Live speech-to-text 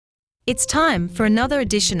It's time for another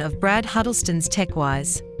edition of Brad Huddleston's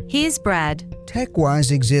Techwise. Here's Brad.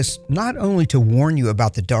 Techwise exists not only to warn you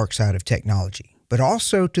about the dark side of technology, but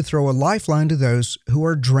also to throw a lifeline to those who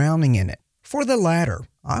are drowning in it. For the latter,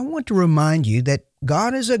 I want to remind you that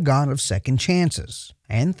God is a God of second chances,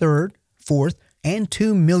 and third, fourth, and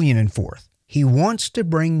 2,000,004th. He wants to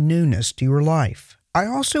bring newness to your life. I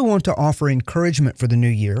also want to offer encouragement for the new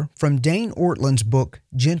year from Dane Ortland's book,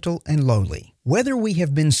 Gentle and Lowly. Whether we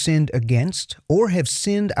have been sinned against or have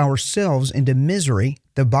sinned ourselves into misery,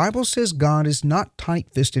 the Bible says God is not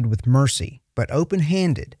tight-fisted with mercy, but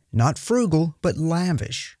open-handed, not frugal, but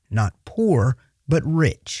lavish, not poor, but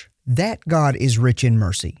rich. That God is rich in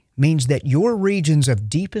mercy means that your regions of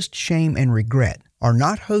deepest shame and regret are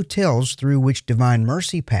not hotels through which divine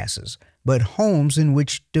mercy passes, but homes in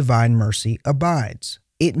which divine mercy abides.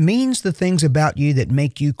 It means the things about you that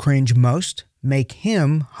make you cringe most make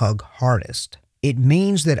Him hug hardest. It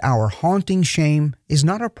means that our haunting shame is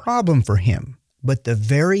not a problem for Him, but the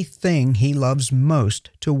very thing He loves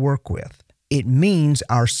most to work with. It means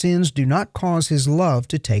our sins do not cause His love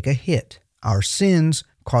to take a hit. Our sins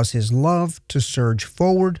cause His love to surge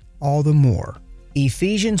forward all the more.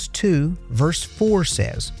 Ephesians 2, verse 4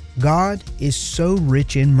 says, God is so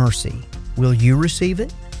rich in mercy. Will you receive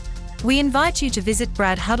it? We invite you to visit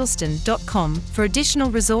bradhuddleston.com for additional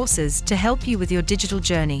resources to help you with your digital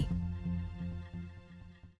journey.